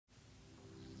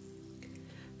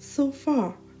So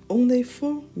far, only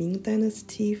 4 Ming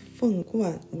Dynasty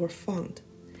Fengguan were found.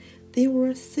 There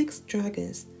were 6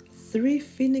 dragons, 3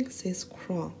 phoenixes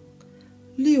crown,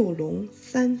 6龙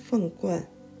3凤冠.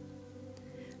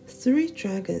 3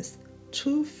 dragons,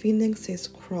 2 phoenixes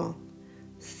crown,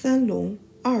 3龙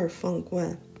2凤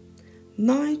冠.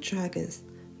 9 dragons,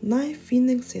 9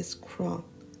 phoenixes crown,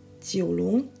 9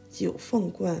龙9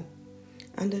凤冠.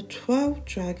 And 12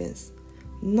 dragons,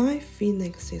 9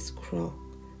 phoenixes crown,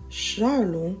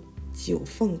 12龙9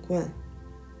凤冠.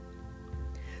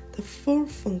 The 4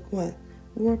 Fengguan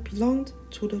were belonged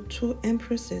to the 2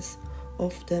 empresses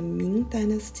of the Ming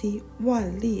Dynasty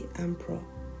Wanli Emperor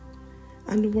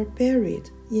and were buried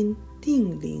in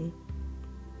Dingling.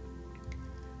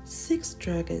 6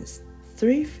 dragons,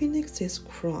 3 phoenixes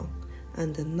crown,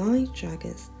 and 9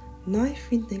 dragons, 9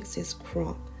 phoenixes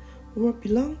crown were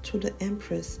belonged to the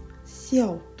empress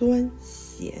Xiao Duan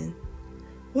Xian.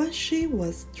 When she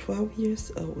was 12 years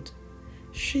old,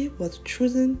 she was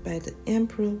chosen by the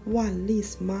Emperor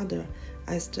Wanli's mother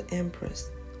as the empress.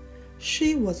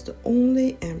 She was the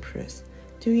only empress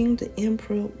during the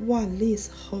Emperor Wanli's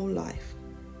whole life.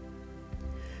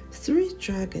 3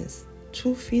 dragons,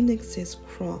 2 phoenixes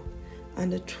crown,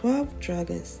 and 12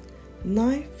 dragons,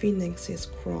 9 phoenixes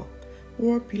crown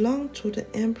were belonged to the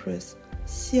empress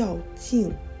Xiao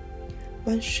Jing.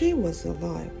 When she was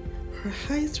alive, her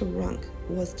highest rank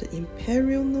was the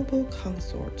imperial noble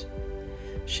consort.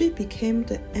 She became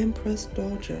the emperor's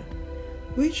daughter,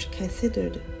 which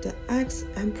considered the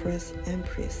ex-empress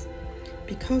empress,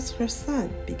 because her son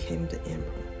became the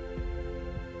emperor.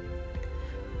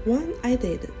 When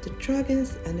added the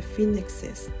dragons and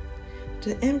phoenixes,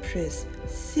 the empress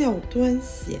Xiao Duan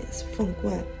Xian's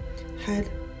Fengguan had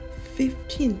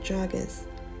 15 dragons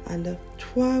and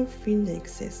 12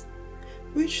 phoenixes,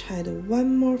 which had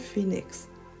 1 more phoenix.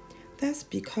 That's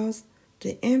because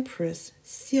the empress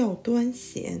Xiao Duan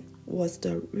Xian was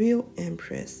the real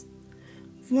empress.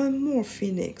 1 more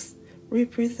phoenix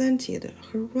represented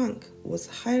her rank was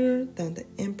higher than the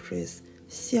empress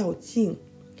Xiao Jing,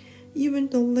 even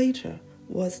though later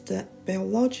was the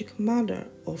biological mother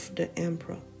of the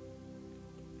emperor.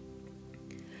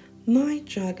 9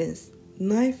 dragons,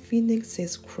 9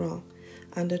 phoenixes crown,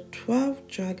 and 12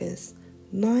 dragons,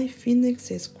 9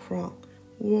 phoenixes crown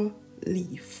were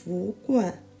Li Fu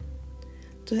Guan.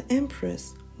 The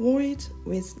empress wore it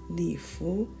with Li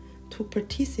Fu to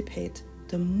participate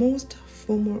the most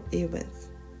formal events.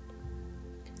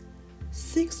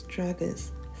 6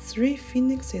 dragons, 3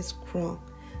 phoenixes crown,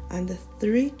 and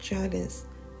 3 dragons,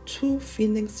 2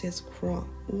 phoenixes crown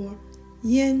were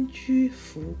Yanju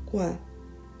Fu Guan.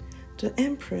 The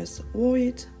empress wore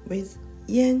it with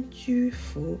Yanju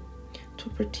Fu to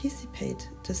participate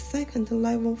the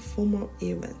second-level formal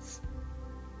events.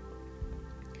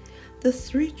 The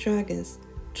 3 dragons,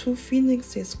 2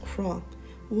 phoenixes crown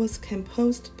was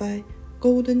composed by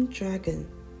Golden Dragon,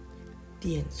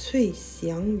 点翠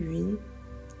祥云,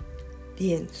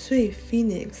 点翠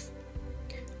Phoenix,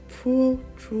 Pearl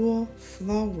Jewel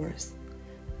Flowers,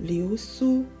 流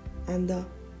苏 and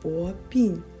薄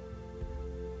鬓.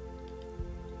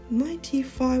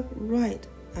 95 red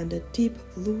and deep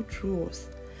blue jewels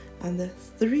and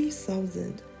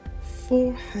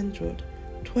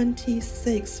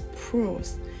 3,426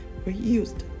 pearls were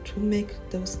used to make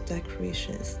those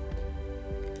decorations.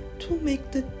 To make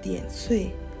the 点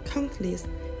翠, countless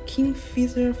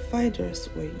kingfisher feathers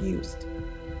were used.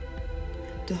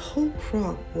 The whole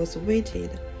crown was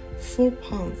weighted 4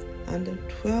 pounds and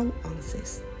 12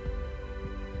 ounces.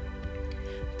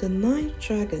 The 9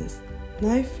 dragons,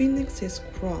 9 phoenixes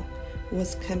crown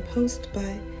was composed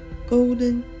by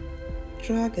Golden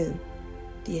Dragon,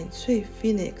 点翠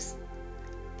Phoenix,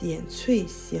 点翠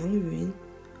祥云,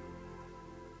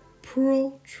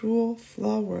 Pearl Jewel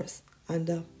Flowers,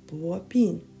 and 薄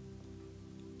鬓.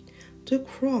 The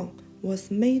crown was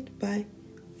made by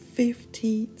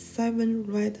 57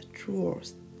 red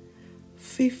jewels,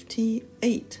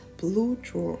 58 blue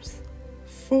jewels,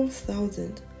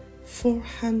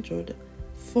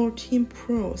 4,414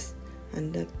 pearls,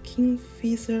 and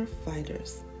kingfisher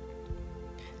feathers,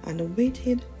 and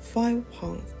weighted 5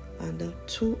 pounds and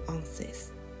 2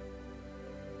 ounces.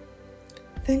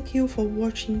 Thank you for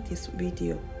watching this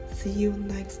video. See you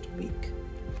next week.